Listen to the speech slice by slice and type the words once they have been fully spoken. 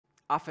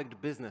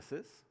affect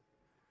businesses,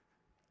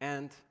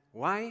 and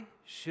why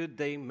should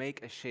they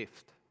make a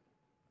shift?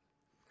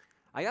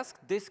 I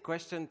asked this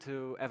question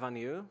to Evan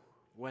Yu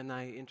when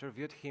I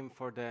interviewed him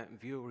for the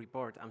Vue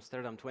Report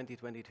Amsterdam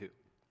 2022.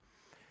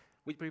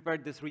 We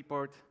prepared this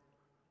report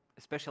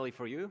especially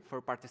for you,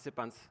 for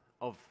participants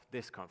of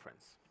this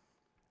conference.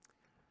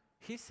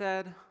 He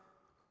said,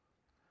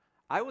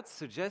 I would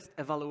suggest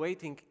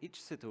evaluating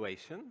each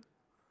situation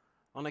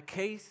on a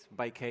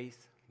case-by-case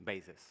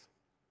basis.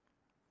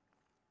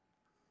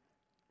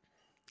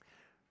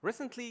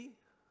 Recently,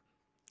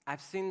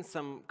 I've seen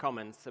some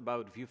comments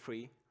about Vue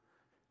 3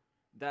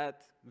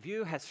 that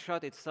Vue has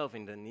shot itself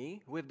in the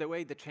knee with the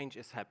way the change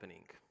is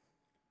happening.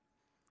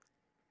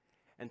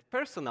 And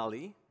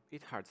personally,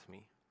 it hurts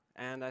me.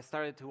 And I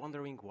started to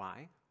wondering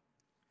why.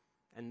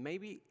 And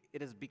maybe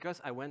it is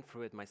because I went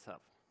through it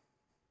myself.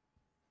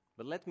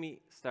 But let me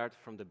start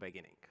from the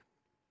beginning.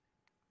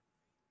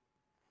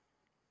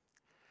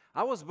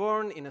 I was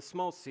born in a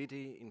small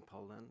city in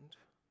Poland.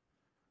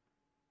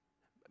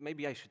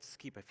 Maybe I should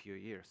skip a few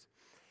years.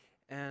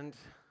 And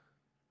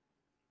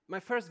my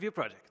first Vue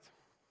project.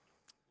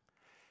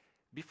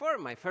 Before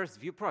my first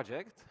Vue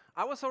project,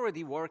 I was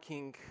already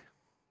working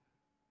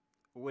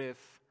with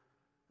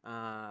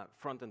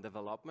front-end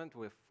development,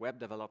 with web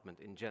development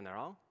in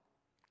general.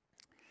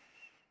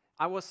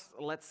 I was,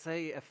 let's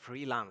say, a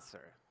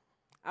freelancer.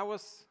 I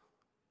was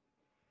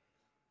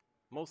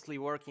mostly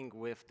working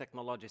with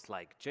technologies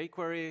like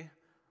jQuery,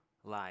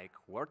 like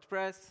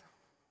WordPress.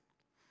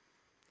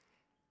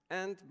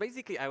 And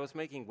basically, I was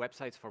making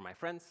websites for my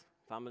friends,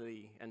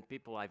 family, and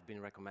people I've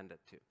been recommended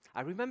to.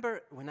 I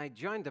remember when I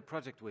joined the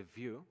project with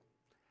Vue,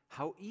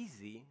 how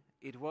easy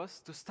it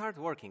was to start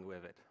working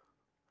with it.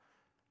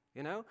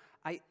 You know,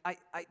 I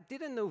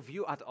didn't know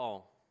Vue at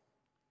all,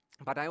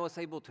 but I was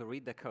able to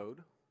read the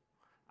code.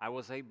 I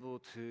was able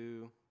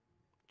to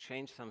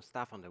change some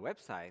stuff on the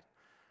website.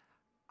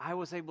 I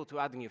was able to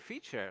add new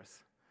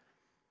features.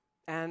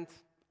 And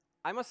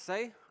I must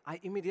say, I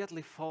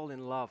immediately fall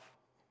in love.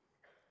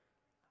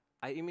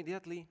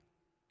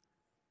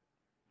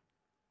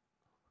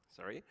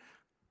 Sorry,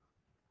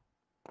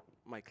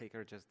 my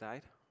clicker just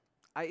died.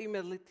 I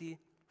immediately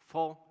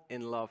fall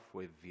in love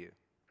with Vue.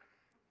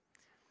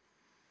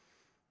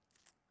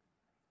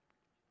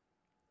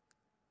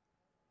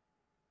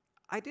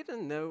 I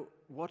didn't know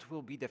what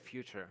will be the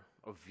future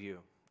of Vue,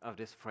 of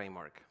this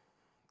framework.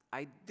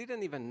 I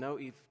didn't even know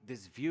if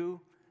this Vue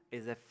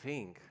is a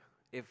thing,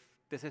 if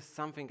this is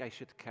something I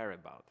should care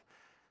about.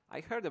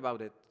 I heard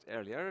about it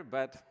earlier,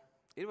 but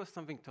it was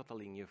something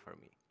totally new for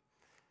me.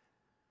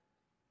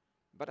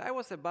 But I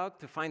was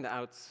about to find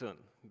out soon,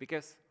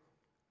 because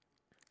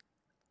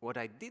what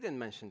I didn't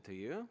mention to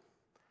you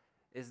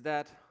is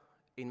that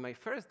in my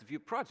first Vue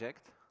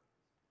project,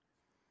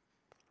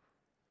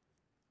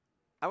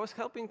 I was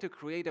helping to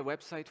create a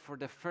website for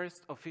the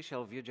first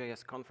official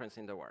Vue.js conference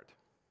in the world.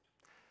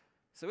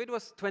 So it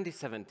was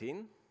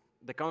 2017.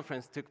 The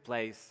conference took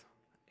place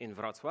in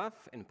Wrocław,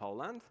 in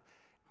Poland,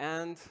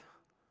 and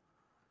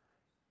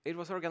it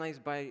was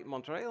organized by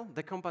Monterail,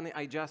 the company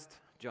I just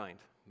joined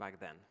back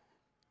then.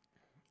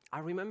 I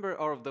remember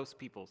all of those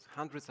people,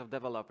 hundreds of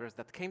developers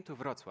that came to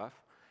Wrocław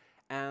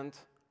and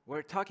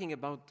were talking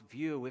about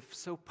Vue with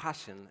so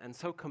passion and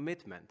so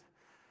commitment.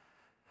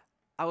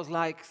 I was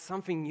like,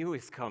 something new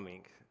is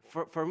coming.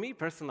 For me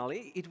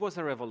personally, it was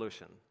a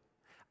revolution.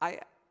 I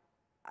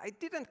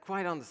didn't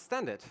quite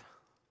understand it,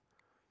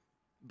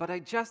 but I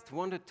just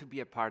wanted to be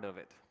a part of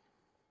it.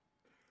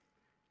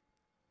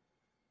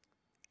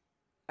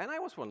 And I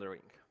was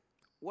wondering,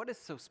 what is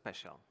so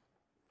special?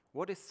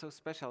 What is so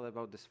special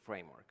about this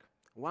framework?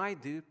 Why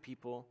do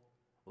people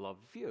love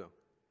Vue?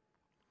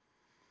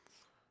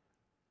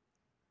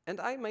 And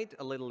I made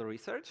a little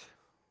research.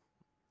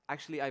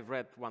 Actually, I've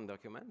read one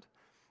document.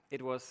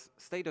 It was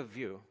State of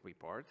Vue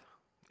report.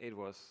 It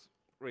was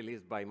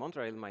released by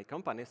Monterail, my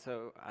company,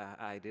 so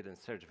I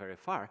didn't search very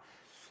far.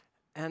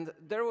 And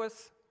there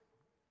was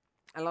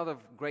a lot of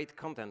great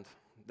content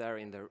there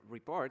in the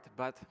report,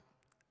 but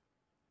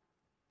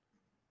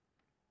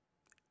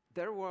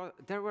there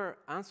were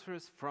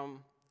answers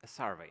from a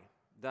survey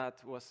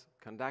that was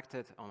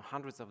conducted on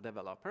hundreds of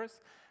developers,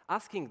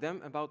 asking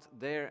them about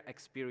their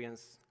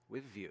experience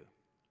with Vue.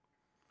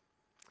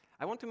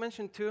 I want to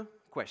mention two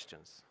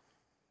questions.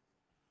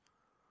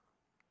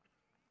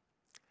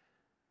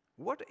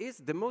 What is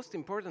the most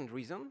important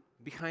reason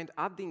behind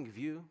adding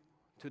Vue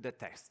to the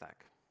tech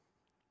stack?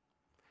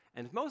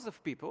 And most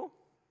of people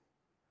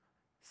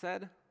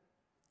said,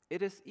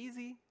 it is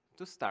easy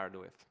to start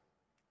with.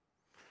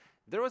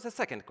 There was a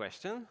second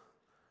question.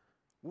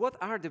 What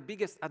are the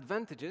biggest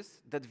advantages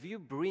that Vue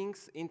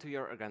brings into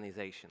your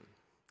organization?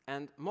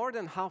 And more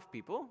than half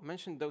people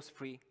mentioned those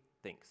three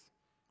things.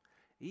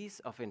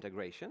 Ease of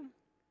integration,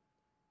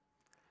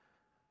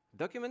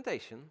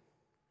 documentation,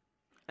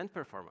 and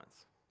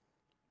performance.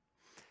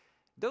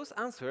 Those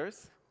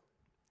answers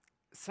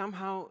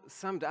somehow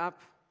summed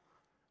up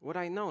what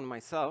I know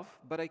myself,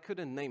 but I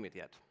couldn't name it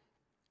yet.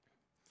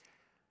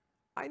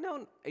 I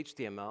know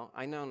HTML,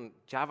 I know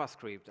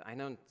JavaScript, I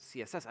know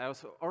CSS. I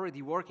was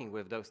already working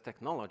with those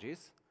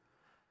technologies,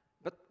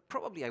 but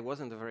probably I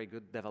wasn't a very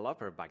good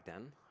developer back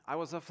then. I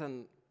was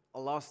often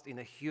lost in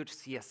a huge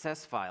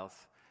CSS files.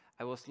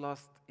 I was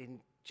lost in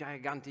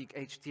gigantic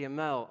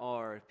HTML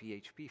or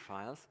PHP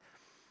files.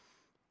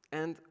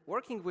 And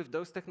working with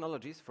those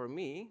technologies for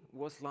me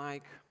was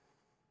like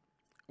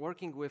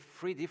working with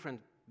 3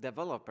 different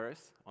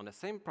developers on the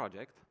same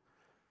project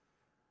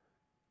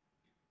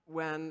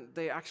when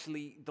they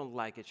actually don't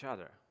like each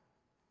other.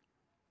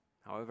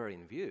 However,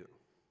 in Vue,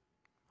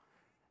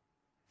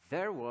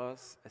 there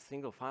was a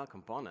single file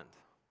component.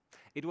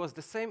 It was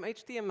the same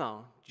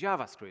HTML,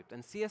 JavaScript,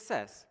 and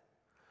CSS,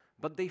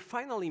 but they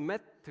finally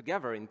met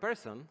together in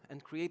person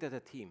and created a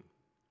team.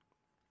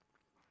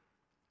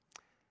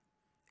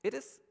 It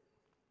is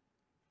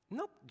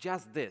not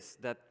just this,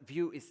 that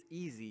Vue is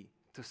easy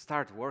to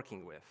start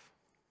working with.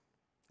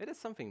 It is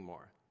something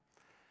more.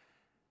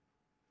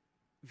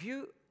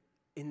 Vue,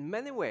 in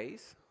many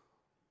ways,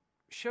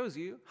 shows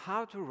you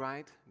how to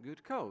write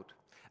good code.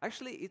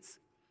 Actually, it's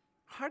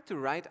hard to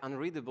write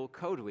unreadable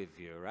code with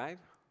Vue, right?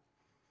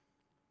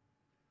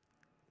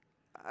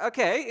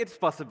 OK, it's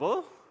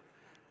possible.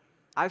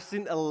 I've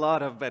seen a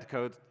lot of bad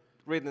code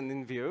written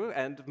in Vue,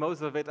 and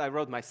most of it I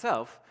wrote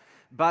myself.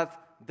 But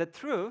the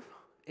truth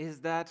is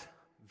that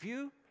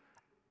Vue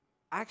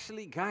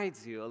actually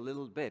guides you a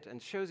little bit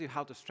and shows you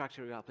how to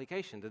structure your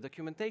application. The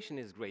documentation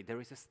is great. There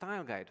is a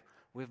style guide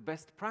with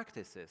best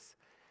practices.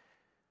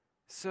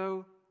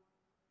 So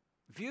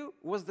Vue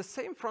was the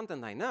same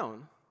front-end I know,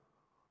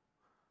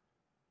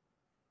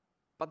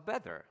 but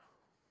better.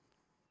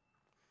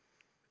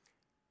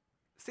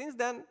 Since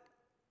then,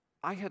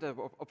 I had an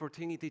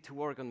opportunity to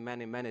work on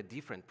many, many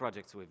different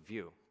projects with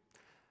Vue.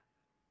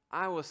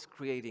 I was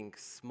creating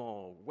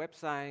small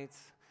websites.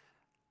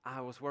 I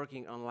was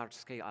working on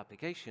large-scale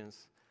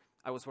applications.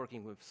 I was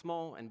working with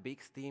small and big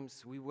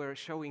teams. We were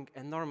showing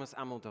enormous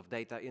amount of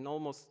data in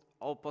almost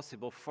all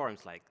possible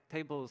forms, like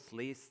tables,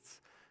 lists,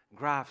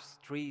 graphs,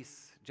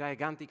 trees,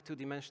 gigantic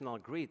 2-dimensional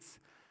grids,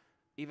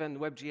 even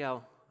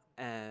WebGL,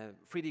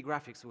 3D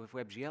graphics with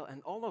WebGL,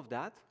 and all of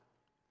that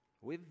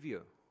with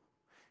Vue.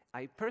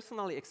 I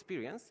personally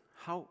experienced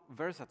how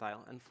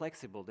versatile and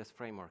flexible this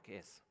framework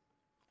is.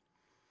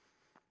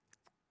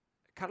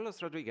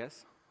 Carlos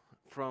Rodriguez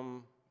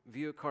from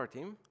Vue core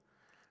team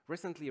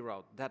recently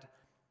wrote that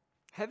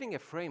having a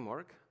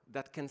framework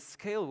that can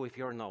scale with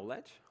your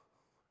knowledge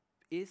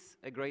is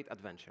a great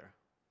adventure.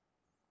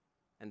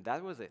 And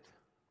that was it.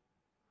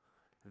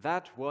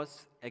 That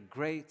was a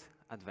great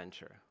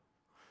adventure.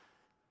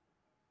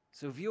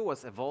 So Vue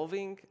was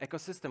evolving,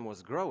 ecosystem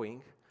was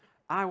growing.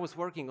 I was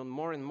working on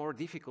more and more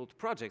difficult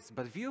projects,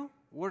 but Vue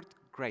worked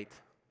great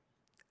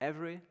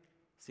every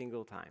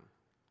single time.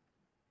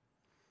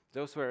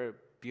 Those were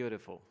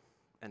beautiful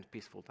and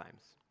peaceful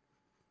times.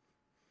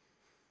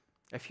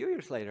 A few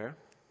years later,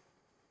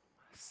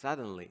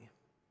 suddenly,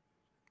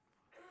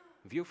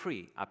 Vue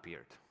 3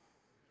 appeared.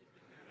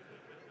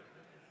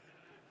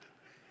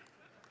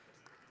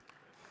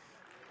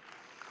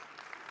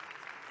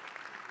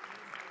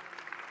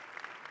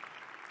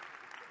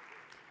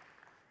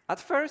 At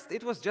first,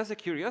 it was just a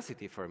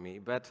curiosity for me,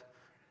 but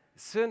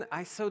soon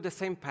I saw the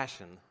same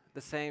passion,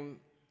 the same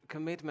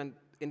commitment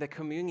in the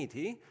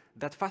community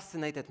that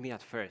fascinated me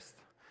at first.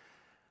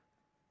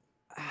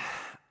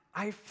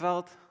 I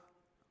felt,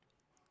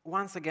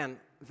 once again,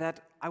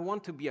 that I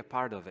want to be a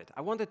part of it.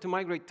 I wanted to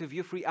migrate to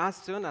Vue 3 as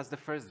soon as the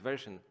first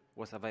version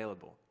was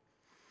available.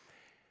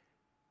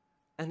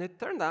 And it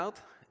turned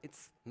out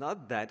it's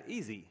not that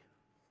easy.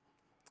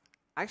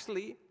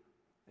 Actually,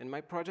 in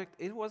my project,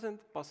 it wasn't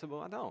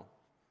possible at all.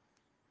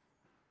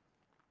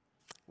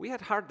 We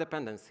had hard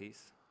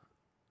dependencies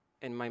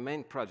in my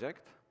main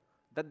project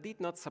that did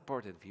not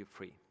support Vue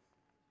 3.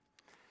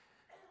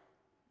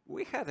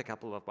 We had a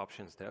couple of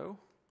options, though.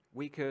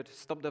 We could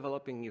stop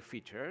developing new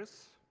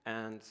features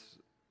and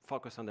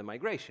focus on the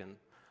migration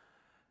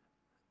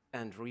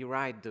and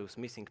rewrite those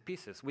missing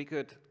pieces. We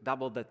could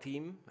double the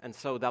team and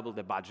so double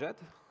the budget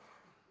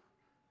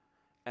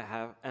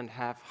and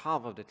have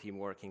half of the team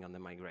working on the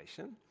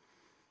migration.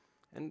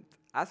 And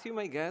as you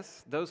may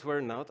guess, those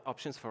were not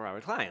options for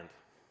our client.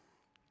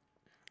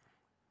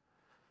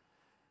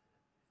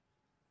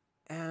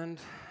 And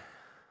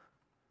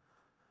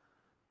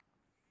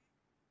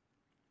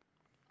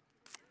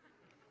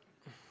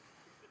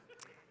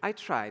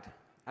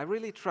I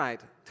really tried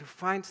to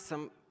find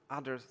some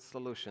other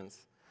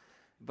solutions.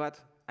 But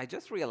I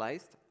just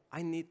realized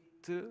I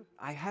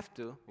have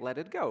to let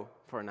it go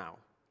for now.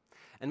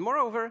 And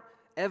moreover,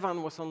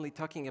 Evan was only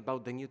talking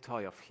about the new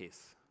toy of his.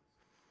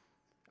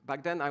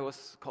 Back then, I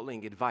was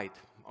calling it Vite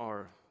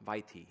or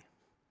Vite.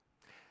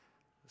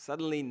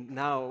 Suddenly,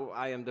 now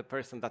I am the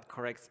person that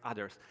corrects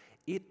others.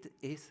 It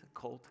is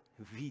called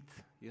Vite,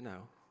 you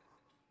know.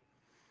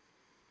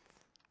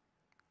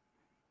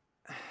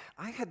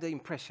 I had the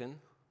impression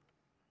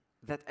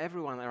that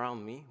everyone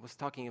around me was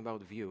talking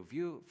about Vue.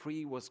 Vue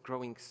 3 was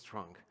growing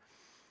strong.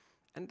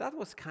 And that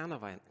was kind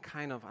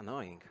of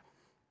annoying.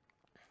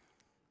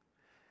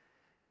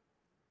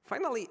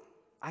 Finally,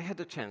 I had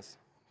the chance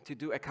to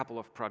do a couple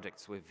of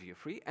projects with Vue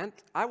 3, and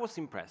I was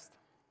impressed.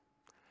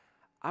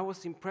 I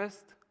was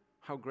impressed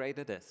how great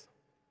it is.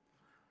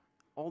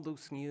 All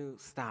those new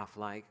stuff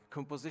like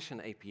composition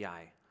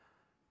API,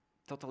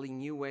 totally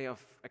new way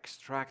of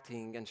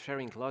extracting and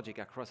sharing logic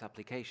across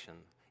application,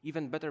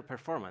 even better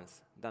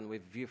performance than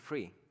with Vue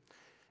 3,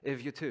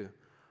 Vue 2.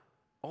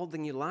 All the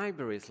new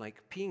libraries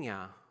like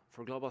Pinia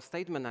for global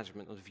state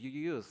management or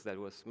Vuejs that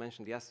was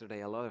mentioned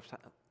yesterday a lot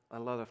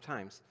of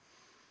times.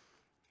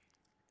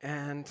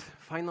 And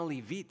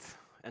finally Vite,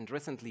 and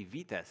recently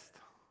Vitest.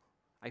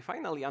 I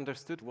finally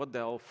understood what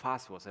the whole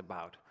fuss was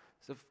about.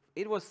 So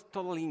it was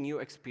totally new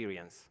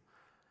experience.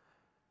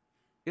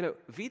 You know,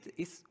 Vite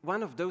is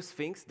one of those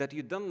things that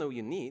you don't know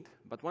you need,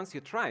 but once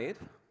you try it,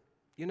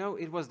 you know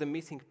it was the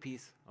missing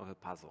piece of a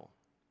puzzle.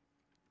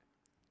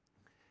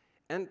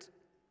 And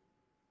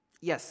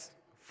yes,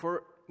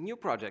 for new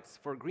projects,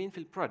 for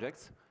greenfield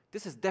projects,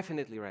 this is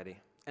definitely ready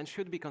and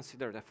should be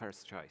considered a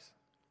first choice.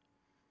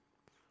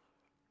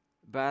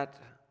 But,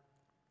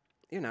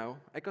 you know,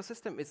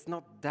 ecosystem is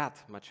not that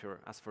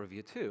mature as for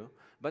Vue 2,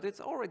 but it's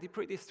already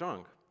pretty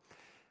strong.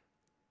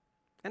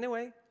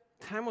 Anyway,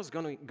 time was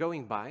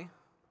going by,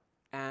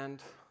 and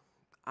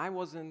I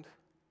wasn't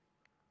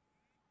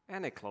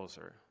any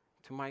closer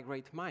to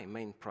migrate my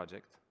main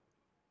project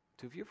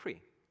to Vue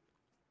 3.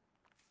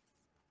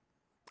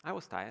 I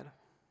was tired.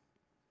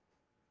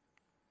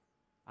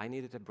 I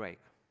needed a break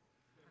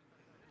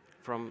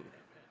from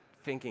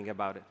thinking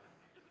about it.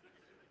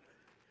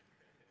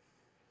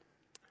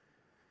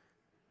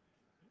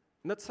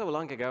 Not so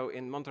long ago,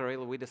 in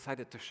Monterail, we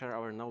decided to share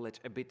our knowledge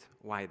a bit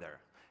wider,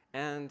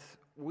 and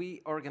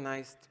we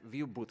organized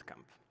Vue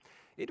Bootcamp.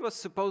 It was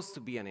supposed to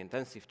be an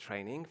intensive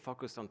training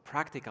focused on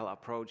practical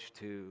approach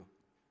to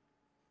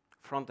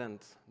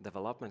front-end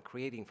development,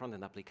 creating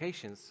front-end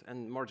applications,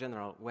 and more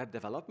general web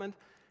development,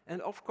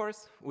 and of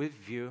course, with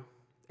Vue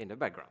in the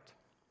background.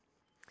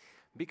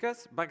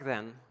 Because back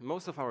then,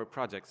 most of our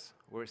projects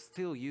were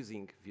still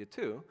using Vue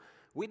 2,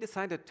 we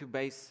decided to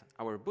base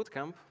our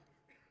bootcamp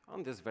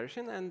on this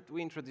version, and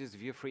we introduced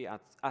Vue 3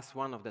 as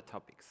one of the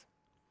topics.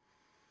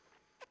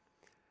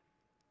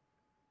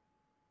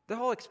 The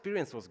whole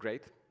experience was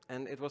great,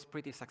 and it was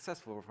pretty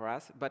successful for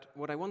us, but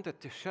what I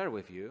wanted to share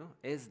with you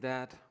is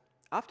that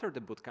after the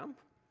bootcamp,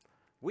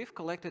 we've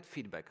collected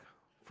feedback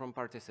from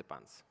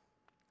participants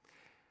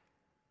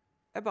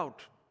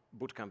about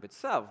bootcamp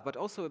itself, but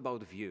also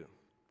about Vue.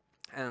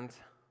 And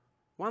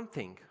one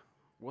thing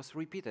was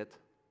repeated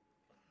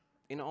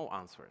in all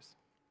answers.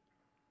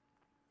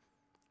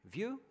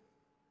 Vue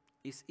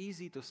is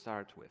easy to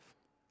start with.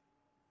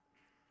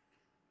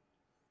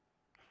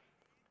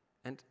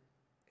 And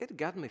it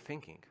got me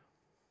thinking.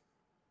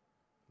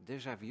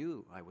 Déjà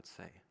vu, I would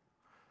say.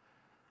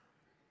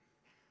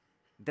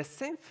 The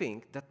same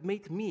thing that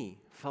made me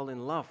fall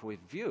in love with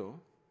Vue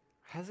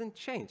hasn't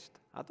changed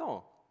at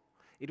all.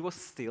 It was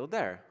still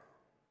there.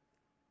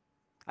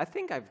 I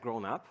think I've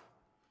grown up.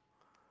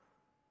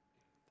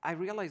 I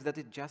realized that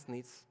it just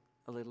needs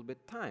a little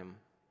bit time.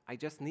 I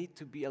just need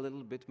to be a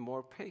little bit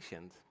more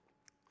patient.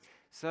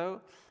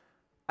 So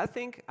I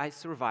think I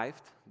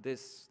survived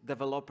this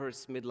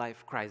developer's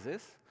midlife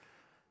crisis.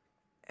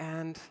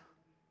 And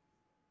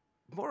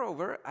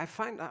moreover, I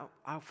found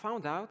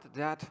out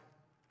that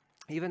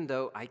even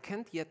though I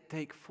can't yet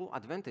take full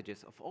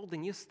advantages of all the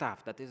new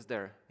stuff that is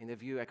there in the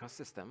Vue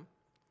ecosystem,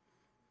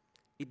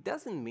 it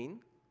doesn't mean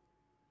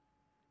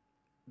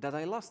that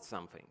I lost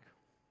something.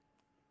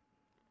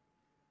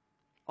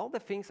 All the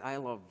things I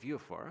love Vue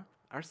for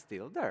are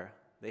still there.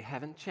 They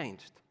haven't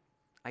changed.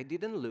 I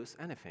didn't lose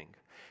anything.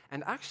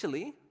 And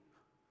actually,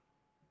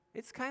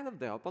 it's kind of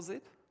the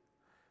opposite,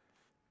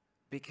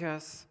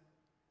 because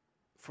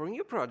for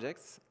new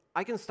projects,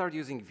 I can start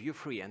using Vue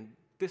 3, and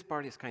this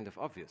part is kind of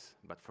obvious.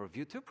 But for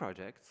Vue 2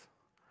 projects,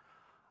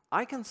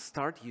 I can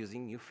start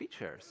using new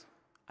features.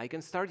 I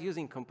can start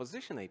using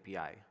Composition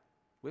API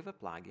with a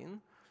plugin,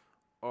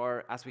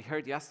 or as we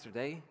heard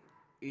yesterday,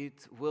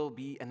 it will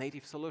be a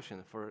native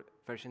solution for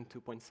version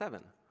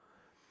 2.7.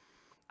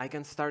 I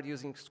can start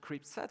using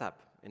script setup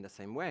in the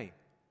same way.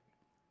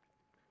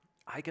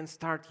 I can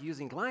start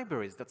using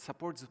libraries that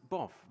supports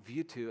both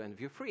Vue 2 and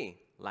Vue 3,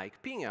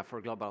 like Pinia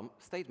for global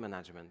state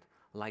management,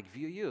 like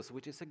Vuejs,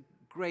 which is a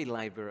great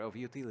library of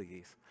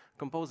utilities,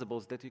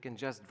 composables that you can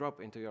just drop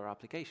into your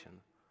application.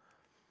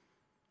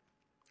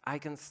 I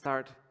can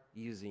start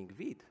using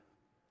Vite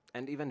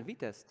and even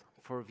Vitest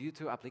for Vue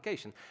 2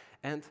 application.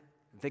 And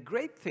the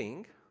great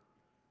thing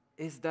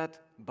is that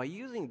by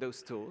using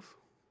those tools,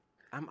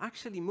 I'm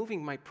actually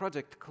moving my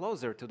project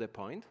closer to the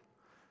point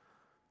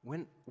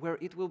where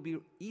it will be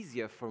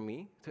easier for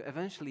me to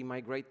eventually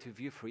migrate to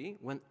Vue 3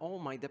 when all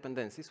my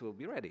dependencies will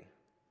be ready.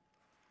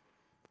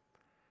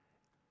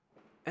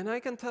 And I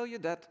can tell you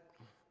that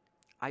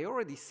I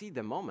already see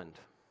the moment.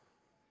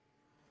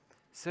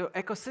 So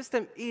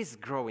ecosystem is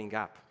growing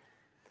up,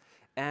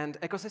 and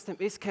ecosystem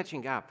is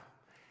catching up,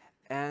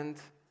 and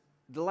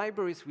the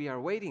libraries we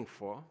are waiting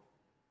for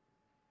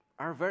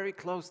are very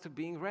close to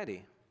being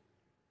ready.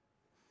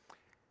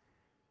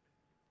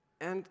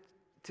 And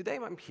Today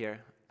I'm here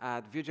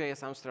at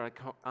Vuejs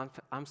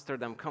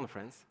Amsterdam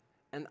conference,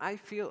 and I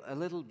feel a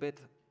little bit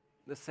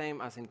the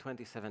same as in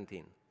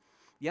 2017.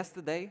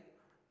 Yesterday,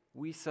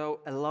 we saw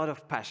a lot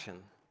of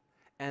passion,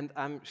 and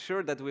I'm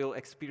sure that we'll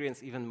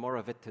experience even more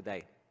of it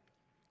today.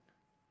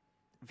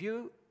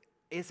 Vue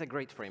is a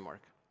great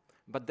framework,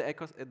 but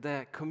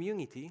the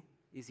community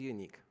is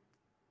unique.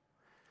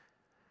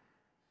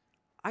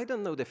 I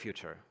don't know the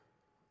future,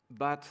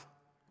 but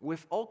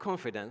with all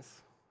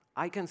confidence,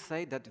 I can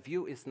say that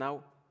Vue is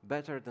now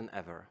better than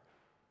ever.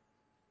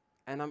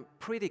 And I'm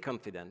pretty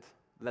confident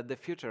that the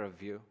future of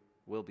Vue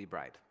will be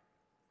bright.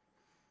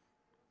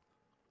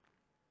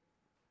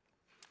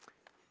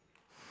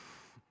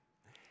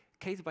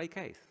 Case by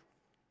case,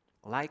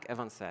 like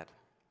Evan said.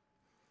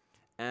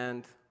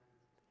 And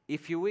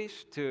if you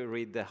wish to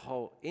read the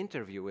whole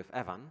interview with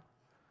Evan,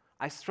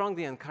 I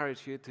strongly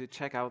encourage you to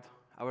check out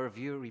our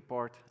Vue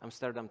Report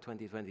Amsterdam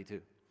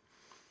 2022.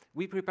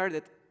 We prepared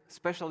it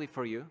especially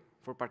for you,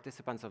 for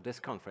participants of this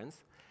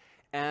conference,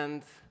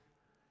 and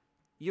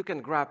you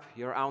can grab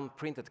your own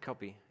printed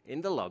copy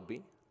in the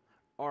lobby,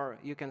 or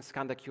you can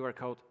scan the QR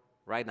code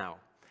right now.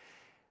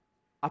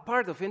 A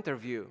part of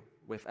interview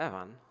with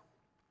Evan,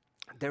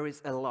 there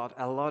is a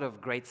lot of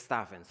great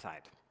stuff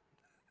inside.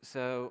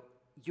 So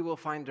you will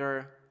find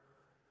there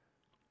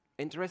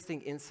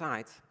interesting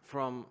insights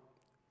from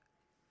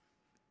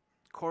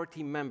core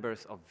team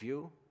members of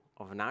Vue,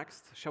 of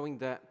Next, showing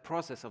the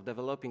process of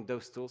developing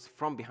those tools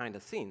from behind the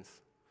scenes.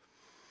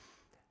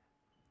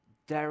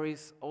 There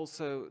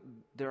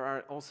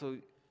are also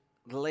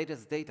the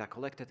latest data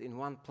collected in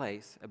one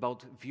place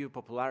about Vue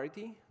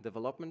popularity,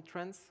 development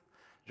trends.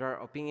 There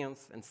are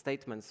opinions and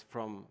statements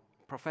from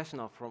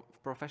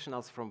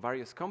professionals from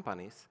various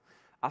companies,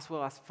 as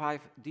well as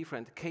 5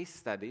 different case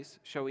studies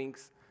showing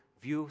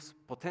Vue's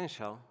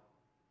potential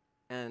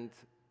and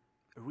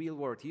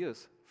real-world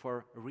use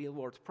for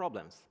real-world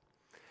problems.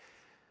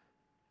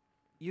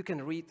 You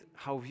can read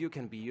how Vue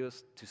can be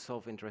used to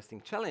solve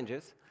interesting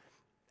challenges,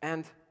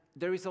 and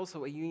there is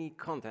also a unique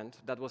content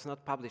that was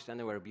not published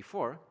anywhere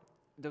before.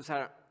 Those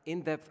are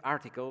in-depth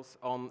articles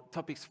on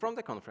topics from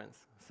the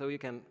conference, so you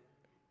can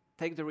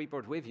take the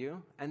report with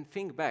you and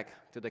think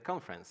back to the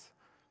conference.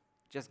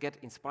 Just get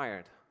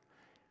inspired,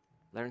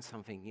 learn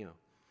something new.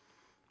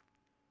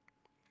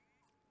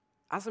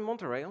 As a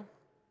Monterail,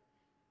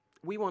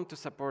 we want to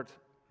support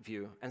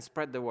Vue and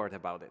spread the word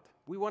about it.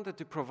 We wanted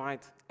to provide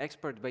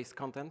expert-based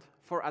content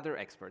for other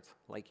experts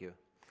like you,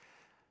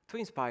 to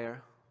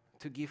inspire,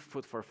 to give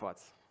food for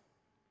thoughts.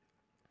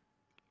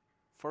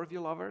 For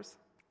Vue lovers,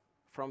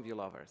 from Vue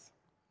lovers,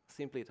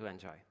 simply to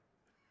enjoy.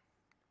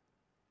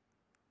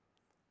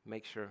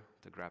 Make sure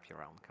to grab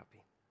your own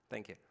copy.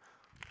 Thank you.